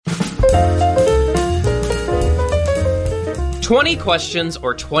"20 questions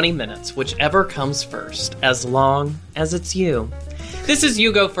or 20 minutes, whichever comes first, as long as it's you." This is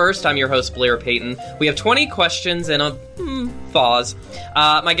You Go First. I'm your host, Blair Payton. We have 20 questions and a pause.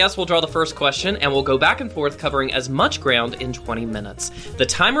 My guest will draw the first question, and we'll go back and forth covering as much ground in 20 minutes. The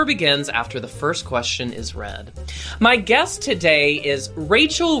timer begins after the first question is read. My guest today is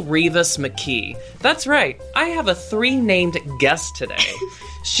Rachel Rivas McKee. That's right, I have a 3-named guest today.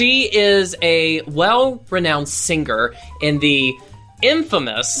 She is a well-renowned singer in the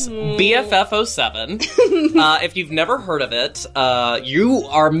infamous BFF07. If you've never heard of it, you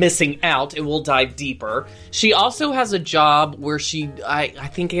are missing out. It will dive deeper. She also has a job where she, I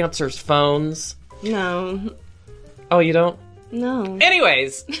think, answers phones. No. Oh, you don't? No.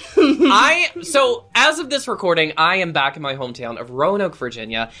 Anyways, so as of this recording, I am back in my hometown of Roanoke,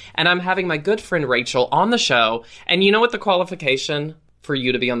 Virginia, and I'm having my good friend Rachel on the show. And you know what the qualification for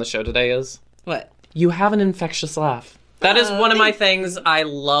you to be on the show today is? What? You have an infectious laugh. That is one of my things I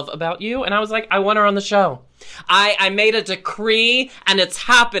love about you, and I was like, I want her on the show. I made a decree, and it's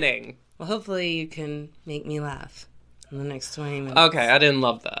happening. Well, hopefully you can make me laugh in the next 20 minutes. Okay, I didn't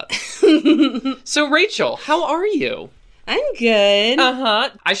love that. So, Rachel, how are you? I'm good. Uh-huh.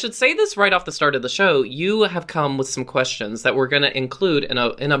 I should say this right off the start of the show. You have come with some questions that we're going to include in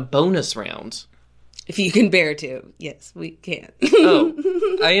a bonus round. If you can bear to. Yes, we can. Oh,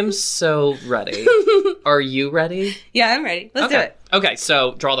 I am so ready. Are you ready? Yeah, I'm ready. Let's do it. Okay,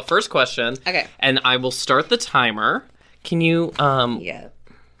 so draw the first question. Okay. And I will start the timer. Can you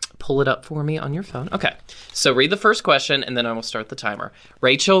pull it up for me on your phone? Okay. So read the first question, and then I will start the timer.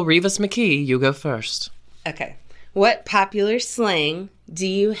 Rachel Rivas McKee, you go first. Okay. What popular slang do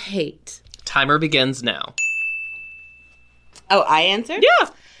you hate? Timer begins now. Oh, I answered? Yeah.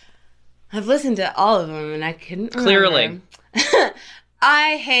 I've listened to all of them, and I couldn't Clearly.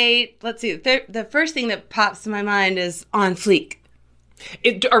 I hate, let's see, the first thing that pops to my mind is on fleek.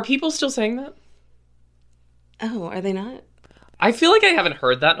 Are people still saying that? Oh, are they not? I feel like I haven't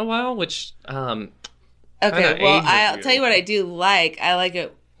heard that in a while, which, Okay, well, I'll tell you what I do like. I like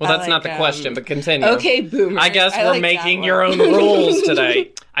it. Well, that's not the question, but continue. Okay, boomer. I guess we're making your own rules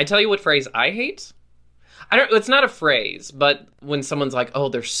today. I tell you what phrase I hate. It's not a phrase, but when someone's like, oh,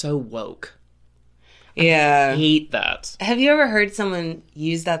 they're so woke. Yeah. I hate that. Have you ever heard someone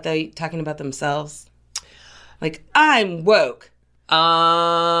use that, though, talking about themselves? Like, I'm woke.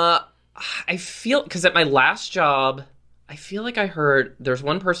 I feel, because at my last job, I feel like I heard, there's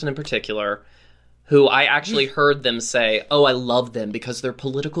one person in particular who I actually heard them say, oh, I love them because their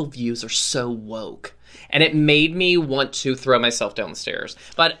political views are so woke. And it made me want to throw myself down the stairs.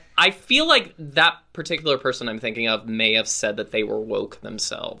 But I feel like that particular person I'm thinking of may have said that they were woke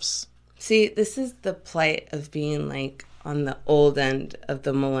themselves. See, this is the plight of being, like, on the old end of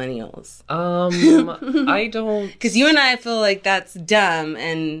the millennials. I don't... Because you and I feel like that's dumb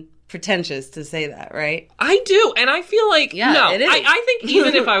and pretentious to say that, right? I do, and I feel like... Yeah, no, it is. I think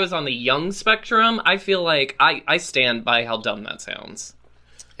even if I was on the young spectrum, I feel like I stand by how dumb that sounds.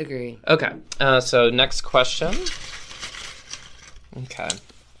 Agree. Okay, so next question. Okay.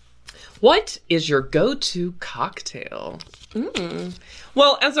 What is your go-to cocktail?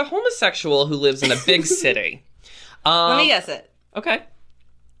 Well, as a homosexual who lives in a big city... Let me guess it. Okay.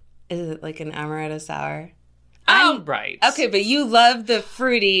 Is it like an amaretto sour? Right. Okay, but you love the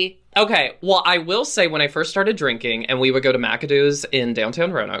fruity... Okay, well, I will say when I first started drinking and we would go to McAdoo's in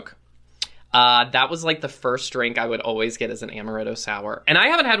downtown Roanoke, that was like the first drink I would always get as an amaretto sour. And I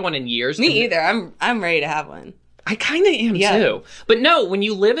haven't had one in years. Me either. I'm ready to have one. I kind of am too. But no, when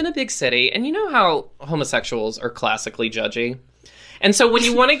you live in a big city, and you know how homosexuals are classically judgy. And so when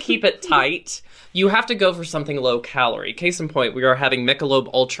you want to keep it tight, you have to go for something low calorie. Case in point, we are having Michelob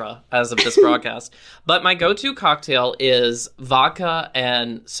Ultra as of this broadcast. But my go-to cocktail is vodka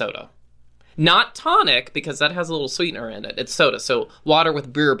and soda. Not tonic, because that has a little sweetener in it. It's soda, so water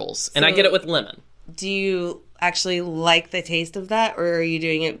with beerables. And I get it with lemon. Do you actually like the taste of that, or are you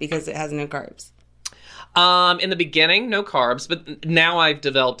doing it because it has no carbs? In the beginning, no carbs, but now I've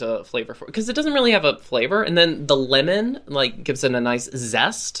developed a flavor for it. Because it doesn't really have a flavor. And then the lemon, like, gives it a nice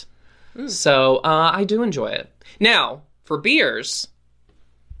zest. So, I do enjoy it. Now, for beers,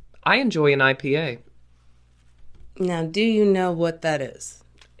 I enjoy an IPA. Now, do you know what that is?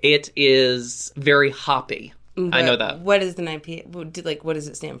 It is very hoppy. I know that. What is an IPA? Like, what does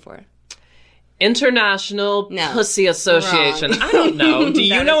it stand for? International Pussy Association. Wrong. I don't know. Do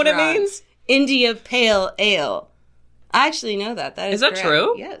you know what it means? India Pale Ale. I actually know that. Is that correct.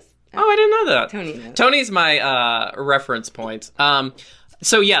 true? Yes. Oh, I didn't know that. Tony knows. Tony's my reference point.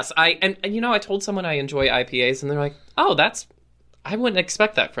 So yes, I told someone I enjoy IPAs, and they're like, "Oh, I wouldn't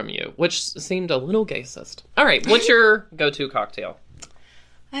expect that from you, which seemed a little gaysist. All right, what's your go-to cocktail?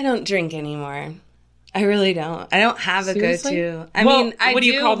 I don't drink anymore. I really don't. I don't have a Seriously? go-to. I mean, I what do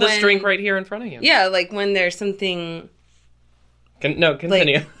you call this when- drink right here in front of you? Yeah, like when there's something, Continue.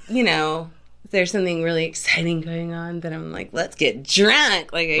 like, you know, if there's something really exciting going on, then I'm like, let's get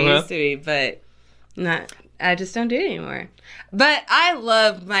drunk like I used to be, but I just don't do it anymore. But I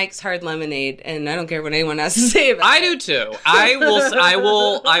love Mike's Hard Lemonade, and I don't care what anyone has to say about it. I do too.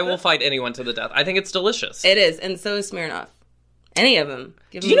 I will fight anyone to the death. I think it's delicious. It is, and so is Smirnoff. Any of them.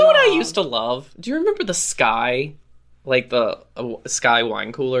 Do you know what I used to love? Do you remember the Sky? Like the Sky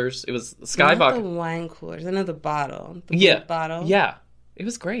wine coolers? It was Sky Not vodka. the wine coolers. I know the bottle. The Yeah. blue bottle. Yeah. It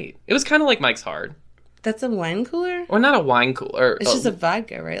was great. It was kind of like Mike's Hard. That's a wine cooler? Or not a wine cooler. It's just a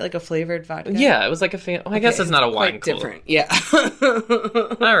vodka, right? Like a flavored vodka? Yeah, it was like a I guess it's not a wine quite cooler. different. Yeah.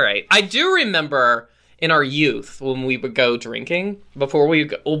 All right. I do remember in our youth when we would go drinking, before we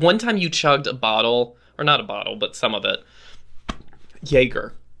go, one time you chugged a bottle, or not a bottle, but some of it,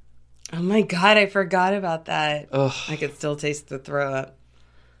 Jaeger. Oh my God, I forgot about that. Ugh. I could still taste the throw up.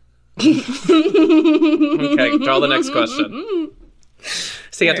 Okay, draw the next question.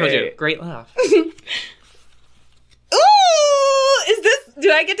 See, I told you. Right. Great laugh. Ooh! Do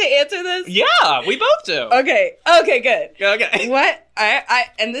I get to answer this? Yeah, we both do. Okay, good. Okay. What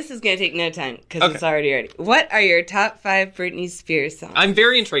and this is gonna take no time because it's already ready. What are your top 5 Britney Spears songs? I'm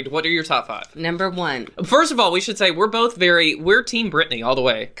very intrigued. What are your top 5? Number 1, First of all, we should say we're Team Britney all the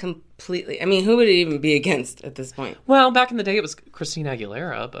way. completely. I mean, who would it even be against at this point? Well, back in the day it was Christina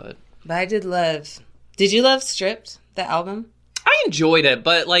Aguilera, but But I did love. Did you love Stripped, the album? I enjoyed it.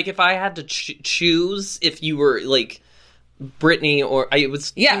 But like, if I had to choose, if you were like Britney or it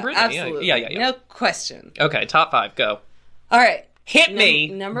was Yeah, Team Britney. absolutely. Yeah. No question. Okay, top 5, go. All right. Hit me,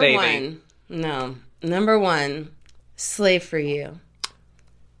 Number baby. 1. No. Number 1, Slave for You.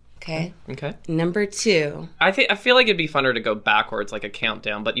 Okay. Okay. Number 2. I feel like it'd be funner to go backwards, like a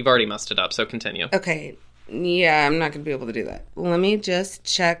countdown, but you've already messed it up, so continue. Okay. Yeah, I'm not going to be able to do that. Let me just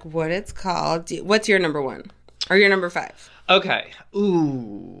check what it's called. What's your number 1? Or your number 5? Okay.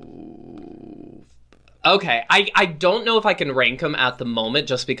 Ooh. Okay. I don't know if I can rank them at the moment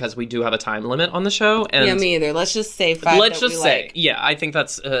just because we do have a time limit on the show. And Yeah, me either. Let's just say 5. let's just say, like. yeah, I think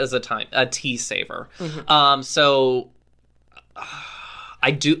that's as a tea saver. Mm-hmm. So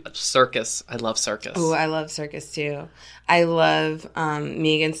I do Circus. I love Circus. Oh, I love Circus too. I love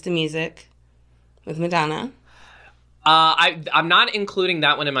Me Against the Music with Madonna. I'm not including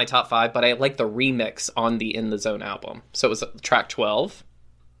that one in my top 5, but I like the remix on the In the Zone album. So it was track 12.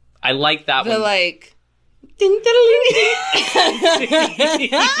 I like that The one. like. Ding,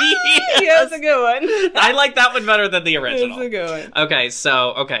 yeah, that's a good one. I like that one better than the original. That's a good one. Okay,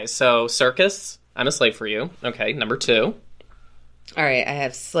 so Circus. I'm a slave for you. Okay, number 2. All right, I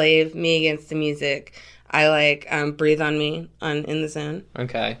have Slave, Me Against the Music. I like Breathe on Me on In the Zone.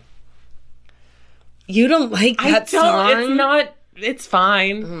 Okay. You don't like that song? It's not. It's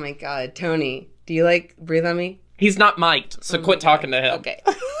fine. Oh my God, Tony, do you like Breathe on Me? He's not mic'd, so quit talking to him. Okay.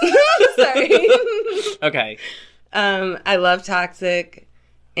 Sorry. Okay. I love Toxic,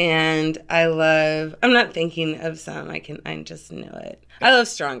 and I'm not thinking of some. I just know it. I love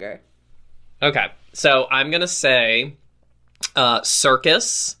Stronger. Okay. So I'm gonna say,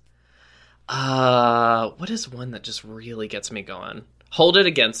 Circus. What is one that just really gets me going? Hold It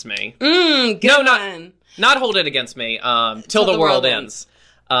Against Me. Good No, one. Not Hold It Against Me. Till the World Ends.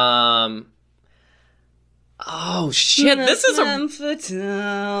 Oh shit! This is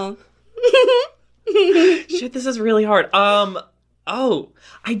shit. This is really hard. Oh,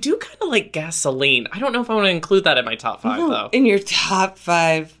 I do kind of like Gasoline. I don't know if I want to include that in my top 5 though. In your top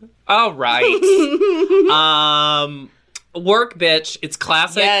 5. All right. Work, bitch. It's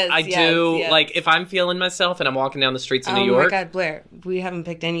classic. Yes, I do yes. like if I'm feeling myself and I'm walking down the streets of New Oh York. my God, Blair, we haven't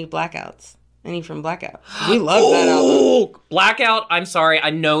picked any Blackouts. Any from Blackout. We love that album. Oh, Blackout. I'm sorry. I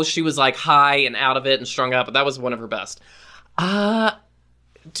know she was like high and out of it and strung out, but that was one of her best.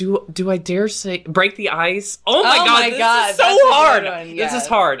 Do I dare say Break the Ice? Oh my God, this is so that's a good hard. one, This yes. is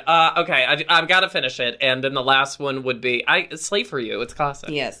hard. Okay, I've got to finish it, and then the last one would be Slave for You. It's classic.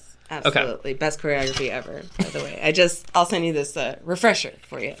 Yes, absolutely. Best choreography ever, by the way. I'll send you this refresher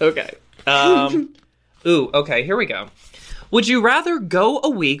for you. Okay. Okay, here we go. Would you rather go a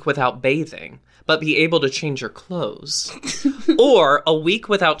week without bathing, but be able to change your clothes? Or a week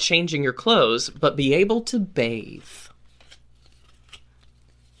without changing your clothes, but be able to bathe?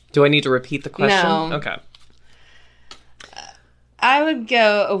 Do I need to repeat the question? No. Okay. I would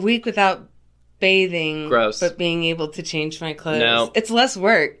go a week without bathing, Gross. but being able to change my clothes. No. It's less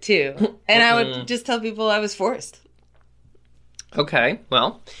work, too. And I would just tell people I was forced. Okay,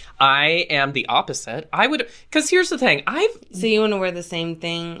 well, I am the opposite. I would, because here's the thing, So you want to wear the same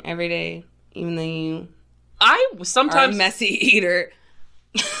thing every day, even though you sometimes are a messy eater.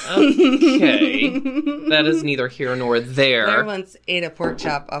 Okay, that is neither here nor there. Claire once ate a pork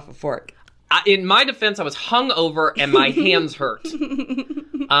chop off a fork. In my defense, I was hungover and my hands hurt. Because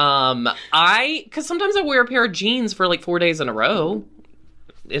sometimes I wear a pair of jeans for like 4 days in a row,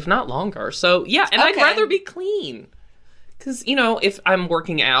 if not longer. So yeah, and I'd rather be clean. Because, if I'm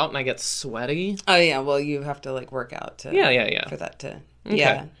working out and I get sweaty. Oh, yeah. Well, you have to, work out to... Yeah. For that to... Okay.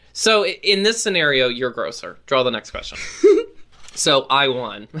 Yeah. So, in this scenario, you're grosser. Draw the next question. So, I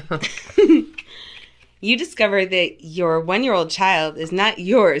won. You discover that your 1-year-old child is not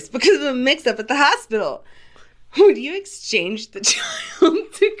yours because of a mix-up at the hospital. Would you exchange the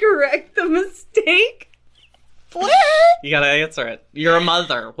child to correct the mistake? What? You gotta answer it. You're a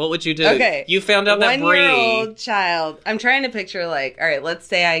mother. What would you do? Okay. You found out that Bree... 1-year-old child. I'm trying to picture, all right, let's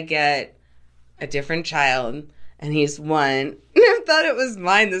say I get a different child, and he's 1. And I thought it was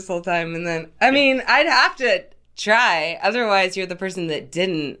mine this whole time, and then, I'd have to try. Otherwise, you're the person that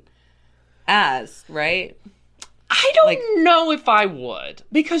didn't ask, right? I don't know if I would,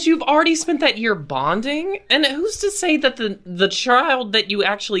 because you've already spent that year bonding, and who's to say that the child that you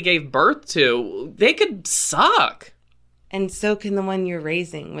actually gave birth to, they could suck. And so can the one you're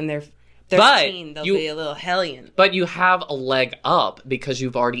raising. When they're 13, they'll be a little hellion. But you have a leg up because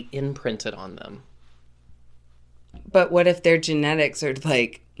you've already imprinted on them. But what if their genetics are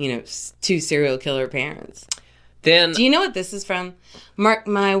 2 serial killer parents? Then... Do you know what this is from? Mark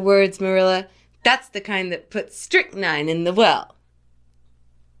my words, Marilla. That's the kind that puts strychnine in the well.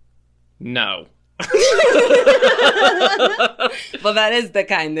 No. Well, that is the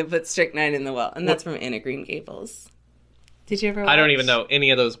kind that puts strychnine in the well. And that's from Anne of Green Gables. Did you ever watch? I don't even know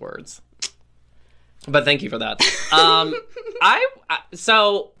any of those words. But thank you for that.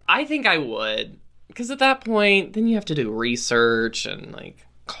 So I think I would. Because at that point, then you have to do research and,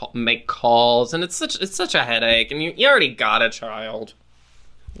 make calls. And it's such a headache. And you already got a child.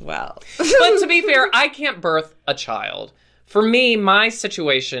 Wow. But to be fair, I can't birth a child. For me, my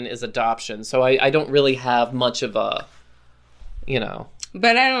situation is adoption, so I don't really have much of a,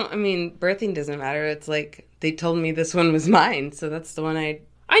 But birthing doesn't matter. It's they told me this one was mine, so that's the one I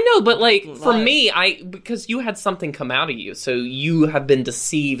know, but for me, because you had something come out of you, so you have been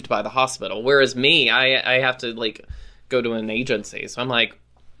deceived by the hospital. Whereas me, I have to go to an agency, so I'm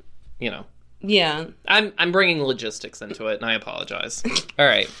Yeah. I'm bringing logistics into it, and I apologize. All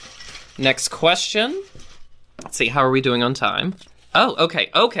right. Next question. Let's see. How are we doing on time? Oh,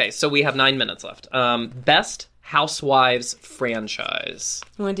 okay. Okay, so we have 9 minutes left. Best Housewives franchise.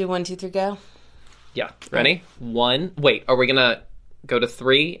 You want to do 1, 2, 3, go? Yeah. Ready? 1. Wait, are we going to go to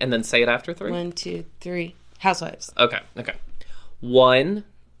 3 and then say it after 3? 1, 2, 3. Housewives. Okay. 1.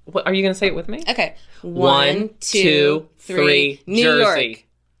 What, are you going to say it with me? Okay. 1, 2, 3. New Jersey. York.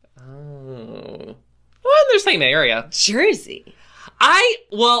 Oh. Well, they're same area. Jersey.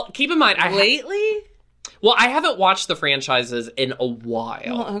 Keep in mind, Lately? I haven't watched the franchises in a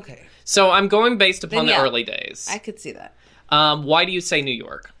while. Oh, okay. So I'm going based upon the early days. I could see that. Why do you say New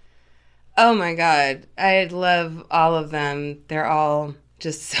York? Oh my God. I love all of them. They're all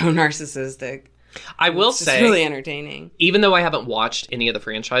just so narcissistic. I will say, it's really entertaining. Even though I haven't watched any of the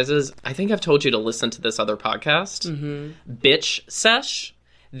franchises, I think I've told you to listen to this other podcast, Bitch Sesh.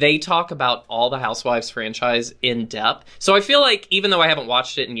 They talk about all the Housewives franchise in depth. So I feel like even though I haven't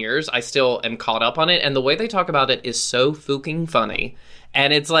watched it in years, I still am caught up on it. And the way they talk about it is so fucking funny.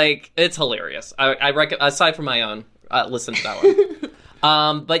 And it's hilarious. I recommend, aside from my own, listen to that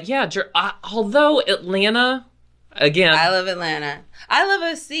one. But yeah, although Atlanta, again. I love Atlanta. I love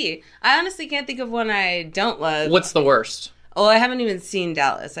OC. I honestly can't think of one I don't love. What's the worst? Oh, I haven't even seen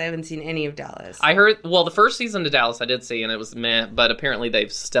Dallas. I haven't seen any of Dallas. I heard, the first season of Dallas I did see, and it was meh, but apparently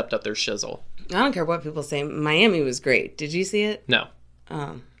they've stepped up their shizzle. I don't care what people say. Miami was great. Did you see it? No.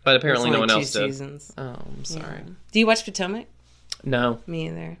 Oh. But apparently no one else did. 2 seasons. Oh, I'm sorry. Yeah. Do you watch Potomac? No. Me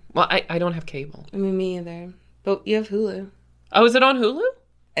either. Well, I don't have cable. Me either. But you have Hulu. Oh, is it on Hulu?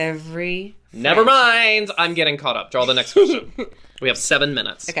 Every Never mind. I'm getting caught up. Draw the next question. We have 7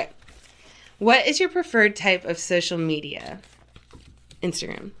 minutes. Okay. What is your preferred type of social media?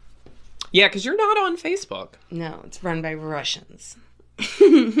 Instagram. Yeah, because you're not on Facebook. No, it's run by Russians.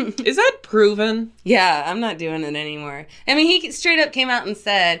 Is that proven? Yeah, I'm not doing it anymore. I mean, he straight up came out and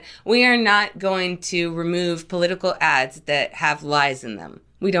said, we are not going to remove political ads that have lies in them.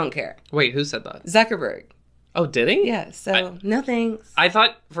 We don't care. Wait, who said that? Zuckerberg. Oh, did he? Yeah, so no thanks. I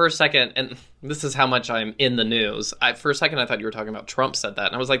thought for a second, and this is how much I'm in the news. For a second, I thought you were talking about Trump said that,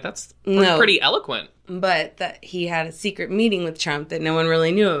 and I was like, that's pretty eloquent. But that he had a secret meeting with Trump that no one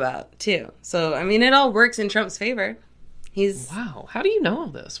really knew about, too. So, I mean, it all works in Trump's favor. Wow. How do you know all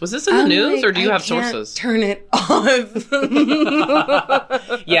this? Was this in the news, or do you have sources? Turn it off.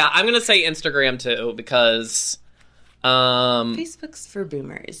 Yeah, I'm going to say Instagram, too, because... Facebook's for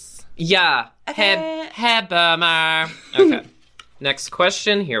boomers. Yeah. Okay. Hey, boomer. Okay. Next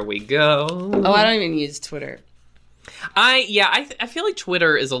question. Here we go. Oh, I don't even use Twitter. I feel like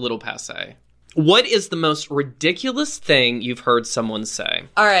Twitter is a little passé. What is the most ridiculous thing you've heard someone say?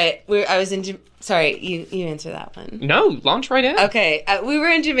 All right. Sorry, you answer that one. No, launch right in. Okay. We were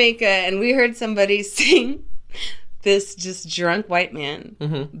in Jamaica, and we heard somebody sing this just drunk white man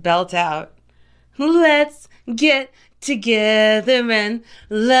belt out, "Let's get together and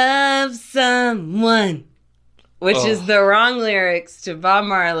love someone," which is the wrong lyrics to Bob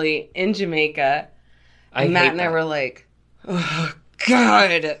Marley in Jamaica. Matt and I were like, "Oh,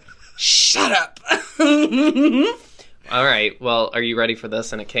 God, shut up." All right. Well, are you ready for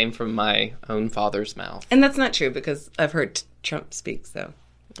this? And it came from my own father's mouth. And that's not true because I've heard Trump speak, so.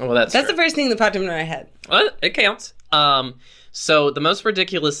 Well, that's the first thing that popped into my head. Well, it counts. So the most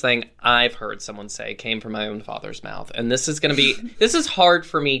ridiculous thing I've heard someone say came from my own father's mouth. And this is going to be, this is hard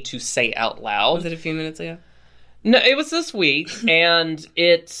for me to say out loud. Was it a few minutes ago? No, it was this week, and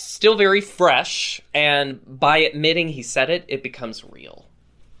it's still very fresh. And by admitting he said it, it becomes real.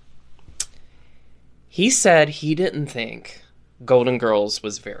 He said he didn't think Golden Girls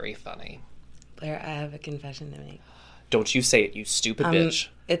was very funny. Blair, I have a confession to make. Don't you say it, you stupid bitch.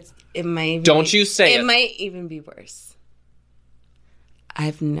 It might. Don't you say it. It might even be worse.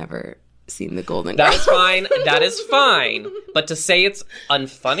 I've never seen the Golden Girls. That is fine. That is fine. But to say it's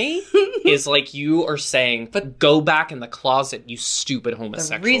unfunny is like you are saying, but go back in the closet, you stupid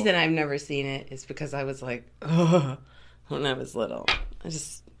homosexual. The reason I've never seen it is because I was like, ugh, when I was little.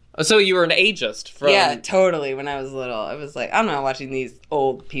 So you were an ageist from... Yeah, totally. When I was little, I was like, I'm not watching these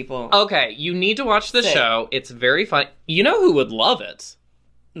old people. Okay, you need to watch the show. It's very fun. You know who would love it?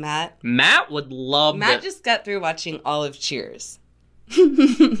 Matt. Matt would love it. Matt just got through watching all of Cheers.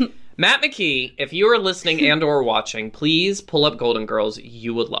 Matt McKee, if you are listening and or watching, please pull up Golden Girls.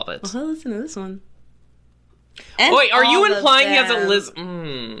 You would love it. Well, listen to this one. Wait, are you implying he hasn't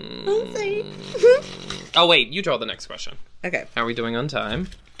listened? Oh, wait, you draw the next question. Okay. How are we doing on time?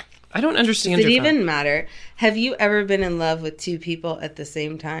 I don't understand Does it your even matter? Have you ever been in love with two people at the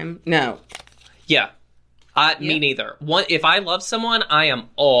same time? No. Yeah. Me neither. If I love someone, I am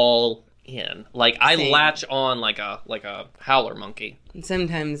all in. Like, I latch on like a howler monkey. And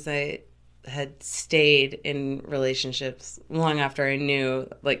sometimes I had stayed in relationships long after I knew,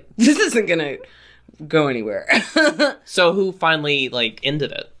 like, this isn't going to go anywhere. So who finally, like,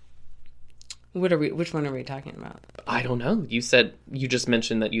 ended it? Which one are we talking about? I don't know. You just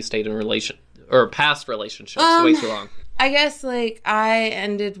mentioned that you stayed in past relationships way too long. I guess, like, I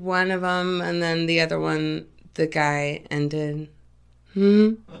ended one of them, and then the other one, the guy ended.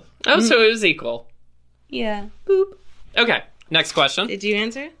 Oh, so it was equal. Yeah. Boop. Okay. Next question. Did you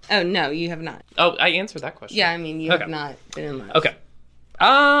answer? Oh, no, you have not. Oh, I answered that question. Yeah, I mean, you have not been in love. Okay.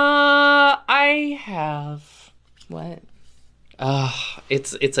 I have. What?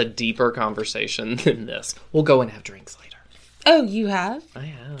 It's a deeper conversation than this. We'll go and have drinks later. Oh, you have? I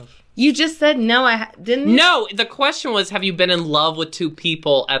have. You just said no, didn't you? No, the question was, have you been in love with two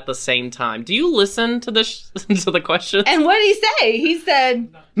people at the same time? Do you listen to to the question? And what did he say? He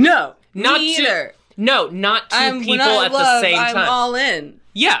said, no, not neither. Not two people at the same time. I'm all in.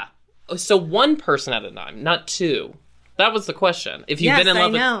 Yeah. So one person at a time, not two. That was the question. If you've been in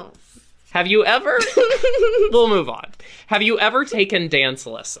love with... Have you ever... We'll move on. Have you ever taken dance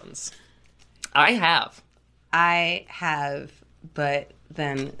lessons? I have. I have, but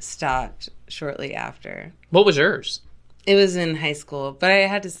then stopped shortly after. What was yours? It was in high school, but I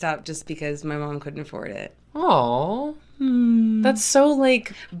had to stop just because my mom couldn't afford it. Aw. That's so,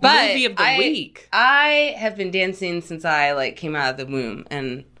 like, movie of the week. I have been dancing since I, like, came out of the womb,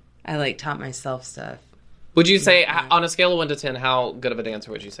 and I, like, taught myself stuff. Would you say, on a scale of 1 to 10, how good of a dancer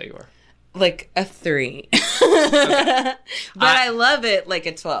would you say you are? Like a 3. Okay. But I love it like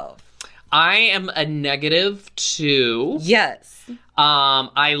a 12. I am a -2. Yes.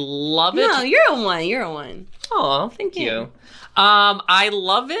 I love it. No, you're a 1. You're a 1. Oh, thank you. I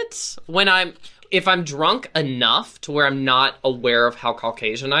love it if I'm drunk enough to where I'm not aware of how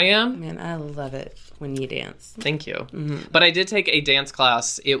Caucasian I am. Man, I love it when you dance. Thank you. Mm-hmm. But I did take a dance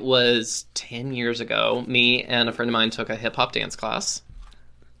class. It was 10 years ago. Me and a friend of mine took a hip-hop dance class.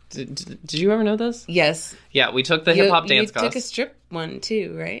 Did you ever know this? Yes. Yeah, we took the hip-hop dance class. You took a strip one,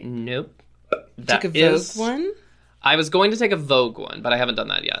 too, right? Nope. Took a Vogue one? I was going to take a Vogue one, but I haven't done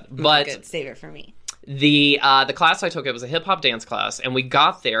that yet. But good. Save it for me. The class I took, it was a hip-hop dance class, and we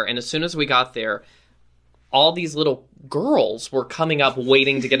got there, and as soon as we got there, all these little girls were coming up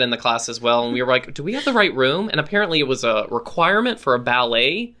waiting to get in the class as well, and we were like, do we have the right room? And apparently it was a requirement for a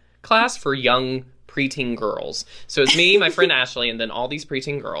ballet class for young preteen girls. So it's me, my friend Ashley, and then all these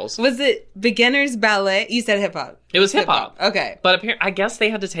preteen girls. Was it beginners ballet? You said hip-hop. It was hip-hop. Okay. But I guess they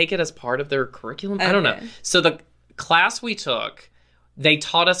had to take it as part of their curriculum. Okay. I don't know. So the class we took, they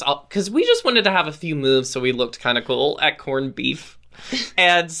taught us, because we just wanted to have a few moves so we looked kind of cool at corned beef.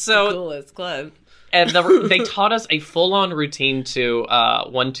 And so... The coolest club. And they taught us a full-on routine to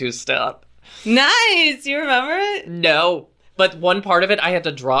 1-2 step. Nice! You remember it? No. But one part of it, I had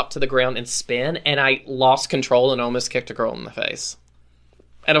to drop to the ground and spin, and I lost control and almost kicked a girl in the face.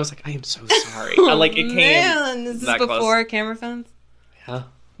 And I was like, I am so sorry. It came man, is this before close. Camera phones? Yeah.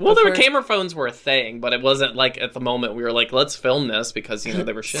 Well, camera phones were a thing, but it wasn't like at the moment we were like, let's film this because,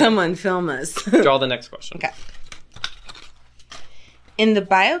 they were shit. Someone film us. Draw the next question. Okay. In the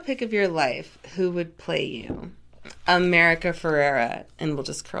biopic of your life, who would play you? America Ferrera, and we'll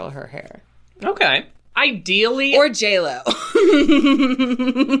just curl her hair. Okay. Ideally... Or J-Lo. Okay.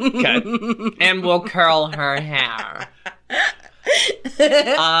 And we'll curl her hair.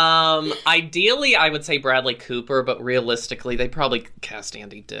 Ideally, I would say Bradley Cooper, but realistically, they'd probably cast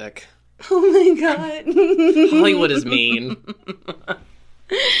Andy Dick. Oh my god. Hollywood is mean.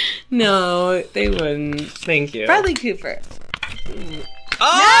 No, they wouldn't. Thank you. Bradley Cooper.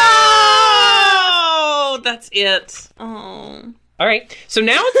 Oh! No! That's it. Oh. All right. So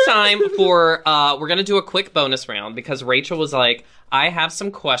now it's time for, we're going to do a quick bonus round because Rachel was like, I have some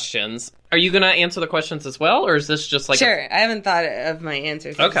questions. Are you going to answer the questions as well? Or is this just like... Sure. I haven't thought of my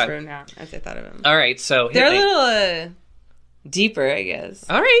answers. Okay. Just now as I thought of them. All right. So they're a little deeper, I guess.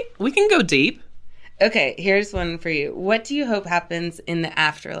 All right. We can go deep. Okay. Here's one for you. What do you hope happens in the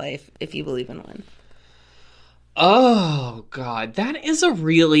afterlife if you believe in one? Oh, God. That is a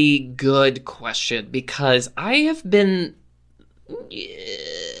really good question because I have been...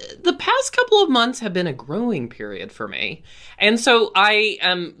 The past couple of months have been a growing period for me. And so I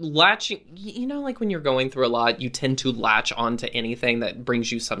am latching... like when you're going through a lot, you tend to latch onto anything that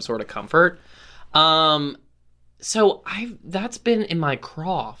brings you some sort of comfort. So that's been in my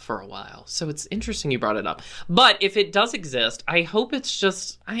craw for a while. So it's interesting you brought it up. But if it does exist, I hope it's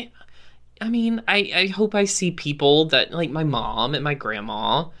just... I hope I see people that, like my mom and my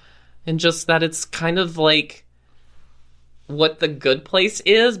grandma, and just that it's kind of like what the good place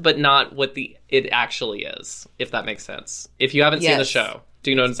is, but not what it actually is, if that makes sense. If you haven't seen the show,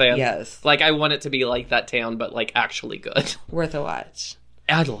 do you know what I'm saying? Yes. Like, I want it to be like that town, but like actually good. Worth a watch.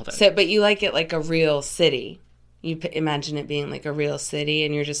 I'd love it. So, but you like it like a real city. You imagine it being like a real city,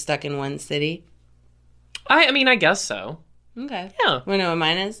 and you're just stuck in one city? I guess so. Okay. Yeah. Want to know what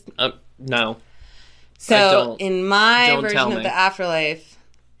mine is? No. So, in my version of the afterlife,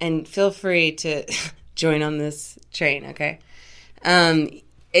 and feel free to join on this train, okay?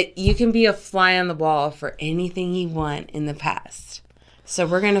 You can be a fly on the wall for anything you want in the past. So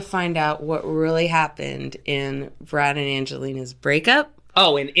we're going to find out what really happened in Brad and Angelina's breakup.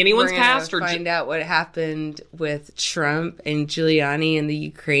 Oh, in anyone's past? We're going to find out what happened with Trump and Giuliani and the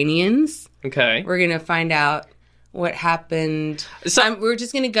Ukrainians. Okay. We're going to find out what happened. So we're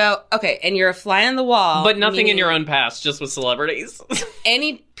just going to go, okay, and you're a fly on the wall. But nothing in your own past, just with celebrities.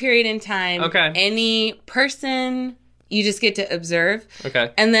 Any period in time. Okay. Any person, you just get to observe.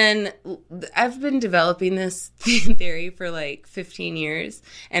 Okay. And then I've been developing this theory for like 15 years.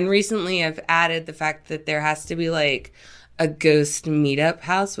 And recently I've added the fact that there has to be like a ghost meetup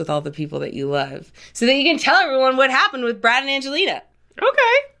house with all the people that you love. So that you can tell everyone what happened with Brad and Angelina.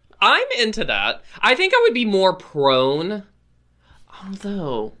 Okay. I'm into that. I think I would be more prone,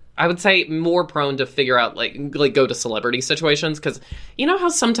 although I would say more prone to figure out, like go to celebrity situations. Because you know how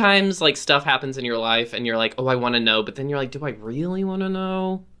sometimes, like, stuff happens in your life and you're like, oh, I want to know. But then you're like, do I really want to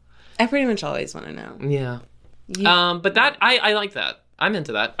know? I pretty much always want to know. Yeah. But that, I like that. I'm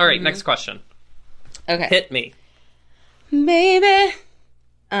into that. All right, next question. Okay. Hit me. Maybe.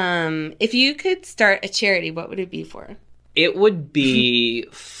 If you could start a charity, what would it be for? It would be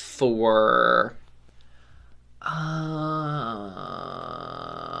for a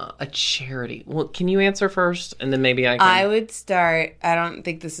charity. Well, can you answer first, and then maybe I can... I would start... I don't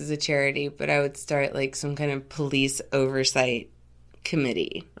think this is a charity, but I would start, like, some kind of police oversight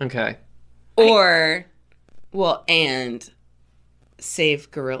committee. Okay. Or, and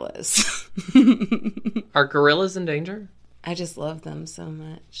save gorillas. Are gorillas in danger? I just love them so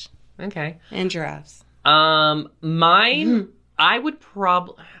much. Okay. And giraffes. Mine, I would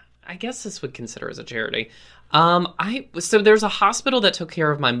I guess this would consider as a charity. So there's a hospital that took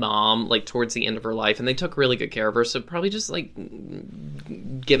care of my mom, like, towards the end of her life, and they took really good care of her, so probably just, like,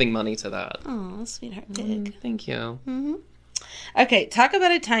 giving money to that. Oh, sweetheart pig. Thank you. Mm-hmm. Okay, talk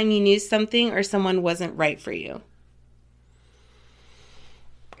about a time you knew something or someone wasn't right for you.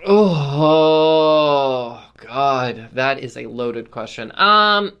 Oh, God, that is a loaded question.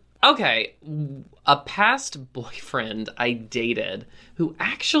 Okay, a past boyfriend I dated who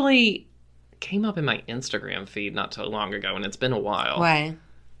actually came up in my Instagram feed not too long ago, and it's been a while. Why?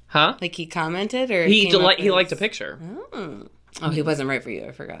 Huh? Like he commented, or he liked a picture. Oh, he wasn't right for you.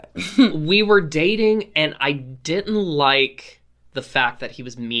 I forgot. We were dating, and I didn't like the fact that he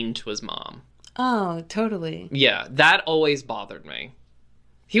was mean to his mom. Oh, totally. Yeah, that always bothered me.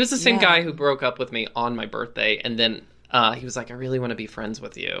 He was the same guy who broke up with me on my birthday, and then he was like, I really want to be friends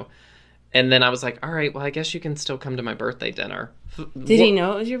with you. And then I was like, all right, well, I guess you can still come to my birthday dinner. Did he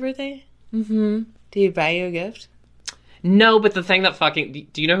know it was your birthday? Mm-hmm. Did he buy you a gift? No, but the thing that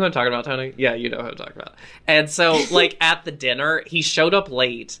do you know who I'm talking about, Tony? Yeah, you know who I'm talking about. And so, like, at the dinner, he showed up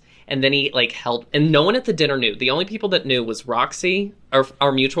late, and then he, like, helped, and no one at the dinner knew. The only people that knew was Roxy,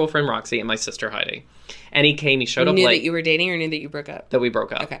 our mutual friend Roxy, and my sister Heidi. And he came, he showed up late. Knew that you were dating or knew that you broke up? That we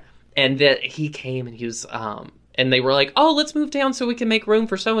broke up. Okay. And that he came, and he was, and they were like, oh, let's move down so we can make room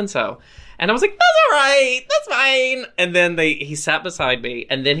for so-and-so. And I was like, that's all right, that's fine. And then he sat beside me,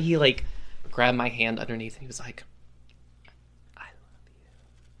 and then he, like, grabbed my hand underneath, and he was like, I love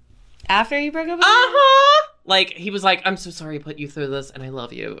you. After you broke up with him? Uh-huh! Like, he was like, I'm so sorry I put you through this, and I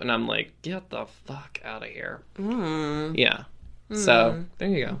love you. And I'm like, get the fuck out of here. Yeah. So, there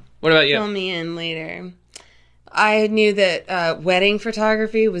you go. What about you? Fill me in later. I knew that wedding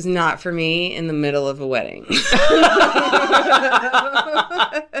photography was not for me in the middle of a wedding.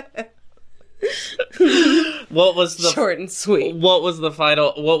 What was the short and sweet? What was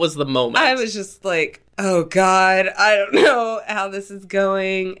the moment? I was just like, oh God, I don't know how this is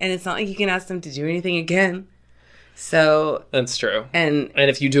going. And it's not like you can ask them to do anything again. So that's true. And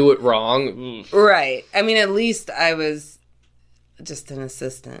if you do it wrong, right. I mean, at least I was just an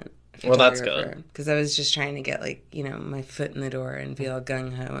assistant. Well, that's good. Because I was just trying to get, like, you know, my foot in the door and be all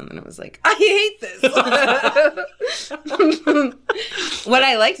gung-ho. And then it was like, I hate this. What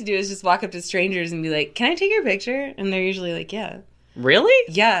I like to do is just walk up to strangers and be like, can I take your picture? And they're usually like, yeah.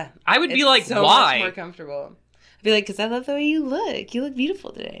 Really? Yeah. I would be like, so why? Much more comfortable. I'd be like, because I love the way you look. You look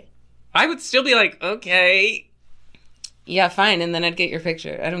beautiful today. I would still be like, okay. Yeah, fine. And then I'd get your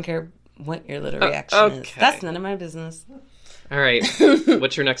picture. I don't care what your little reaction is. That's none of my business. All right.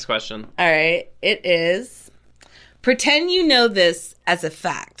 What's your next question? All right. It is, pretend you know this as a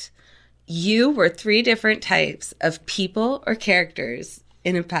fact. You were 3 different types of people or characters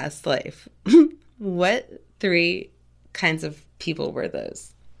in a past life. What 3 kinds of people were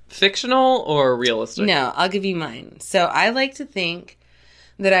those? Fictional or realistic? No, I'll give you mine. So I like to think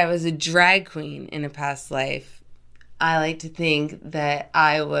that I was a drag queen in a past life. I like to think that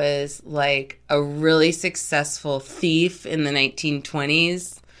I was, like, a really successful thief in the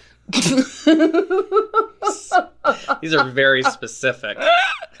 1920s. These are very specific.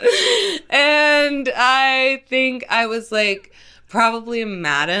 And I think I was, like, probably a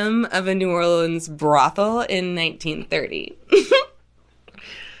madam of a New Orleans brothel in 1930.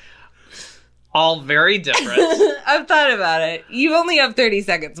 All very different. I've thought about it. You only have 30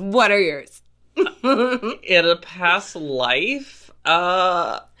 seconds. What are yours? In a past life,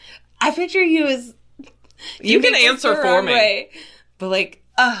 I picture you as you can answer for me, way, but like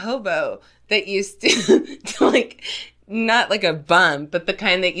a hobo that used to like, not like a bum, but the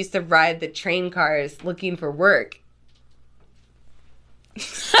kind that used to ride the train cars looking for work.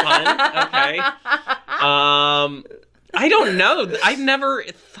 Fun. Okay. I don't know. I've never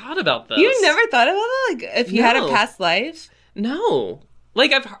thought about this. You never thought about that? Like, if you had a past life? No.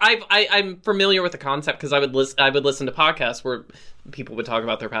 Like, I'm familiar with the concept because I would listen to podcasts where people would talk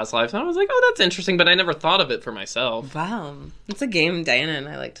about their past lives, and I was like, oh, that's interesting, but I never thought of it for myself. Wow. It's a game Diana and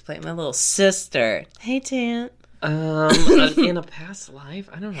I like to play. My little sister. Hey, Tant. In a past life?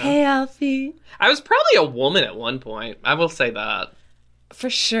 I don't know. Hey, Alfie. I was probably a woman at one point. I will say that. For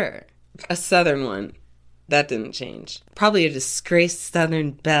sure. A Southern one. That didn't change. Probably a disgraced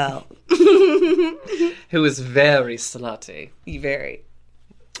Southern belle. Who is very slutty. Very.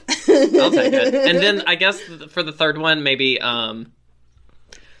 I'll take it. And then I guess for the third one, maybe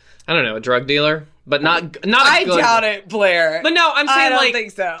I don't know, a drug dealer, but not a good I doubt it, Blair. But no, I'm saying I don't like,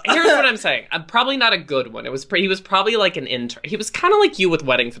 think so. Here's what I'm saying. Probably not a good one. He was probably like an intern. He was kind of like you with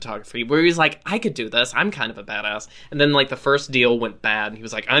wedding photography, where he was like, I could do this. I'm kind of a badass. And then like the first deal went bad, and he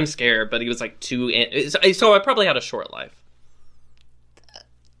was like, I'm scared, but he was like so I probably had a short life.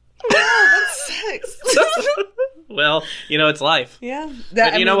 That sucks. Well, it's life. Yeah.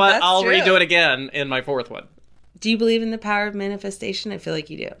 But you know what? I'll true. redo it again in my fourth one. Do you believe in the power of manifestation? I feel like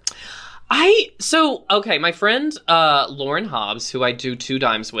you do. Okay, my friend Lauren Hobbs, who I do Two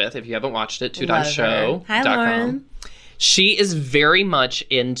Dimes with, if you haven't watched it, twodimeshow.com. Hi, Lauren. She is very much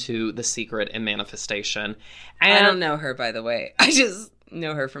into The Secret and manifestation. And I don't know her, by the way. I just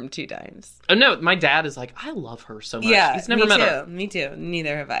know her from Two Dimes. Oh, no, my dad is like, I love her so much. Yeah, He's never met her. Me too.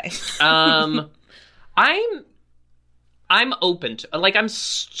 Neither have I. I'm open to, like, I'm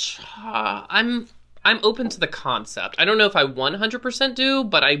open to the concept. I don't know if I 100% do,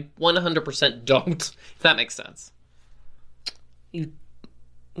 but I 100% don't, if that makes sense.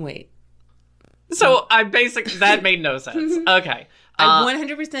 Wait. So that made no sense. Okay. I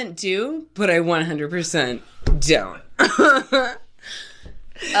 100% do, but I 100% don't.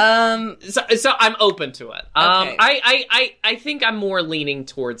 So I'm open to it. Okay. I think I'm more leaning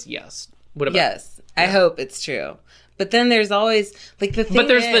towards yes. What about yes. I hope it's true. But then there's always, like, the thing But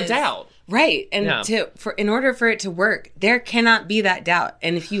there's the doubt. Right. And in order for it to work, there cannot be that doubt.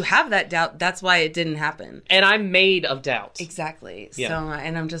 And if you have that doubt, that's why it didn't happen. And I'm made of doubt. Exactly. Yeah. So,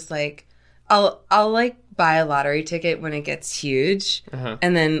 and I'm just like, I'll like buy a lottery ticket when it gets huge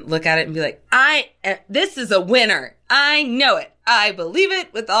and then look at it and be like, this is a winner. I know it. I believe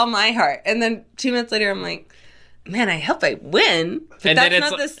it with all my heart. And then 2 minutes later, I'm like, man, I hope I win. But and that's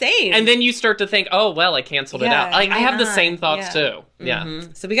not the same. And then you start to think, oh, well, I canceled it out. Like, I have the same thoughts too. Yeah.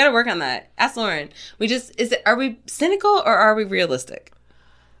 Mm-hmm. So we got to work on that. Ask Lauren. Are we cynical or are we realistic?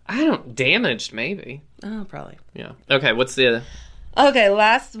 Damaged maybe. Oh, probably. Yeah. Okay, what's the... Okay,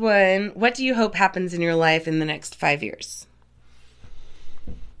 last one. What do you hope happens in your life in the next 5 years?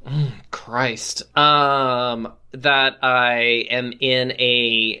 Christ. That I am in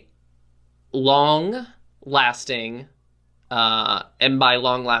a long-lasting, and by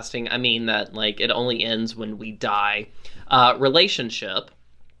long-lasting, I mean that, like, it only ends when we die, relationship,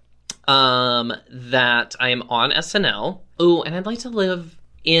 that I am on SNL. Ooh, and I'd like to live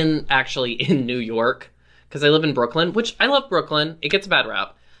in New York, because I live in Brooklyn, which I love Brooklyn. It gets a bad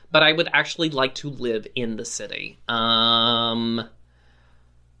rap. But I would actually like to live in the city. And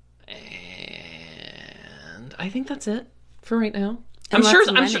I think that's it for right now. I'm sure.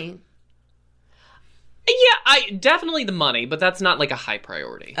 Yeah, definitely the money, but that's not like a high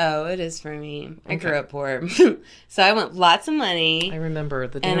priority. Oh, it is for me. I grew up poor. So I want lots of money. I remember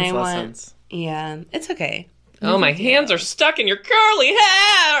the dance lessons. Yeah, it's okay. Oh, my hands are stuck in your curly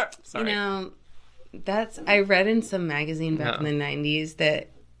hair. Sorry. I read in some magazine back in the 90s that,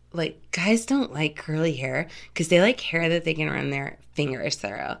 like, guys don't like curly hair because they like hair that they can run their fingers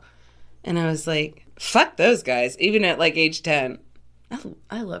through. And I was like, fuck those guys, even at, like, age 10.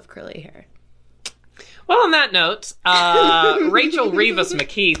 I love curly hair. Well, on that note, Rachel Rivas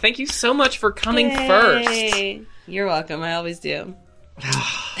McKee, thank you so much for coming first. You're welcome. I always do.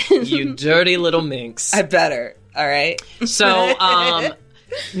 You dirty little minx. I better. All right. So,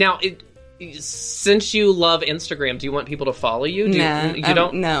 now, since you love Instagram, do you want people to follow you? You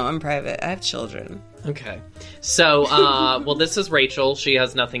don't? No, I'm private. I have children. Okay. So, well, this is Rachel. She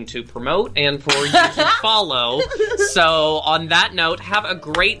has nothing to promote and for you to follow. So, on that note, have a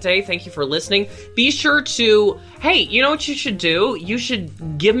great day. Thank you for listening. Be sure to, hey, you know what you should do? You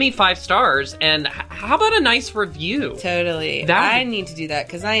should give me 5 stars. And how about a nice review? Totally. I need to do that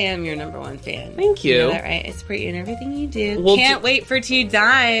because I am your #1 fan. Thank you. You know that, right? I support you in everything you do. Can't wait for Two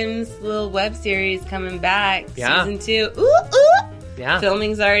Dimes, little web series coming back. Yeah. Season 2. Ooh, ooh. Yeah.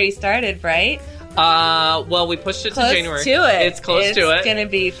 Filming's already started, right? Well, we pushed it to January. It's close to it. It's going to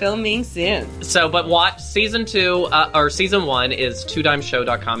be filming soon. So, but watch season 2, or season 1 is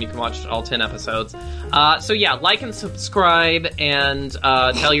twodimeshow.com. You can watch all 10 episodes. So yeah, like and subscribe and,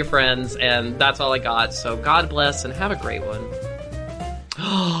 tell your friends, and that's all I got. So God bless and have a great one.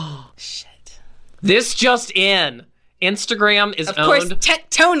 Oh, shit. This just in. Instagram is owned. Of course,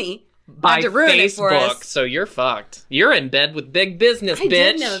 Tony. By Facebook, so you're fucked. You're in bed with big business, bitch. I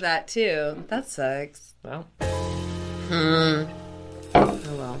did know that, too. That sucks. Well. Oh,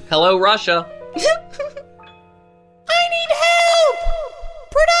 well. Hello, Russia.